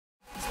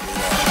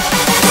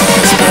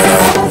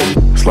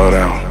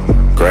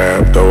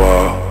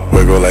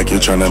Wiggle like you're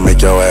tryna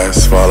make your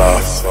ass fall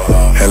off.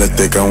 Hella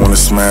thick, I wanna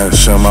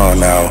smash them all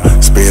now.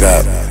 Speed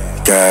up,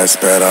 gas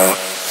pedal,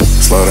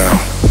 slow down,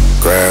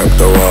 grab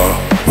the wall.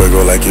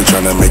 Wiggle like you're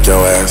tryna make your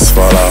ass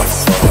fall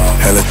off.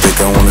 Hella thick,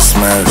 I wanna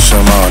smash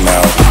them all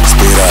now.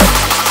 Speed up,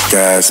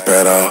 gas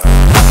pedal,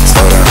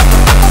 slow down,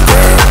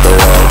 grab the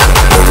wall.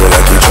 Wiggle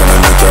like you're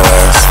tryna make your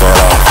ass fall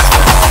off.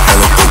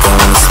 Hella thick, I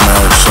wanna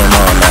smash them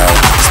all now.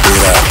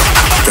 Speed up,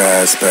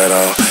 gas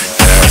pedal,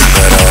 gas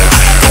pedal,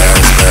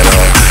 gas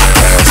pedal,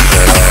 gas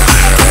pedal,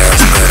 gas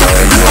pedal.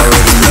 And you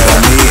already know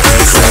me,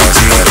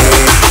 𝐒𝐻𝐿.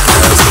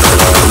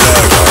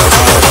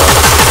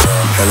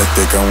 Hella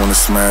thick, I wanna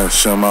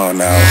smash them all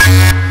now.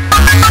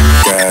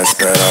 Gas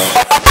pedal.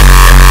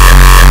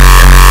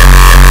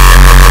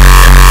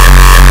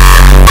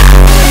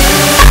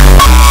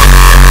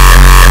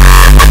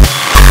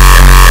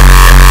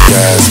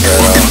 Gas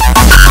pedal.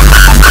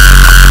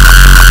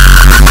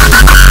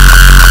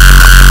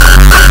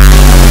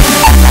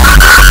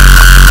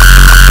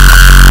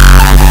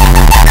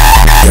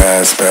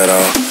 Gas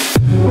pedal.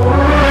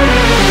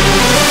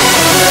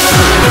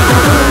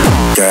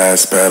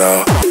 Gas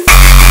pedal.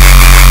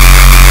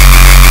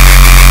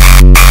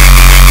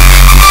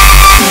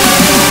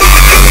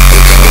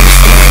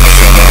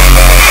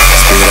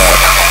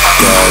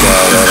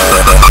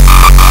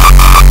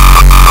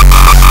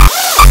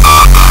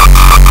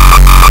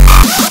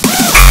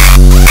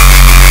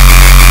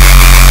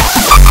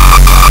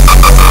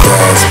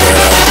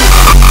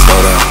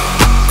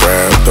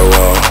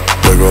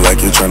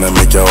 Tryna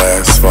make your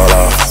ass fall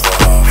off.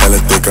 Hella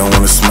thick, I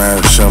wanna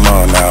smash them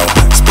all now.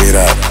 Speed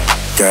up,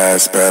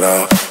 gas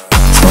pedal,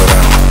 slow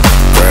down,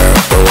 grab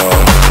the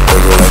wall.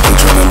 Wiggle like you're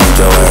tryna make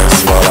your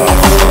ass fall off.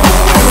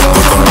 Hella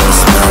thick, I wanna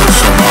smash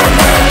them all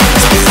now.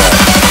 Speed up,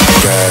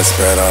 gas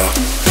pedal.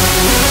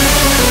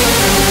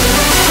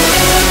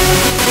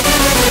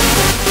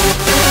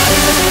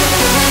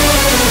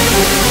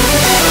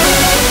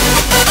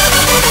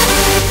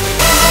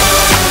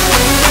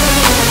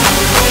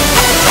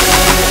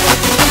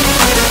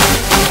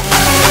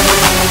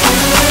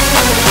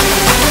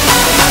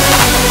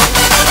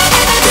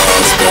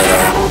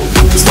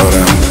 Slow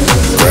down,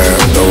 grab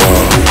the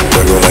wall.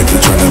 Wiggle like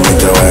you're tryna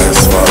make your ass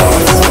fall off.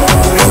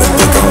 Hella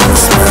thick, I wanna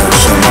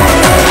smash them all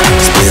now.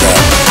 Speed up,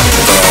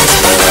 gas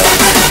pedal,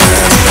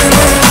 gas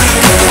pedal,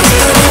 gas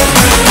pedal,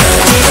 gas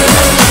pedal,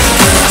 gas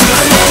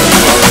pedal.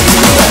 You already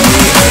know me,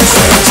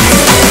 𝐒𝐻𝐿.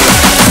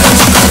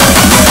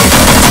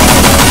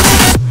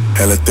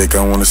 Hella thick, I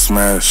wanna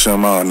smash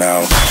them all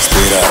now.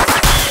 Speed up,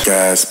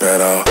 gas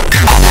pedal.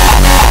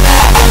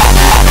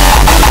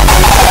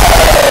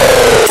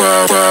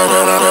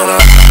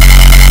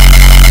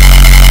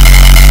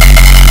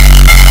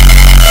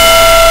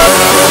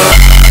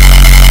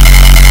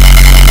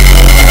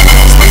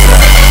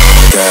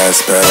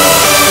 Gas pedal. Gas pedal.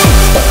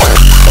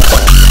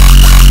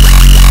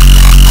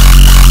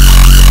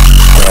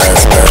 Gas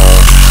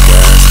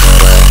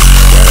pedal.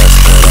 Gas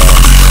pedal.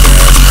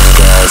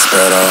 Gas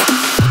pedal.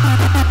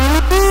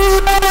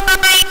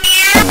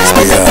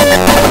 Speed up.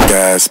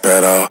 Gas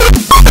pedal.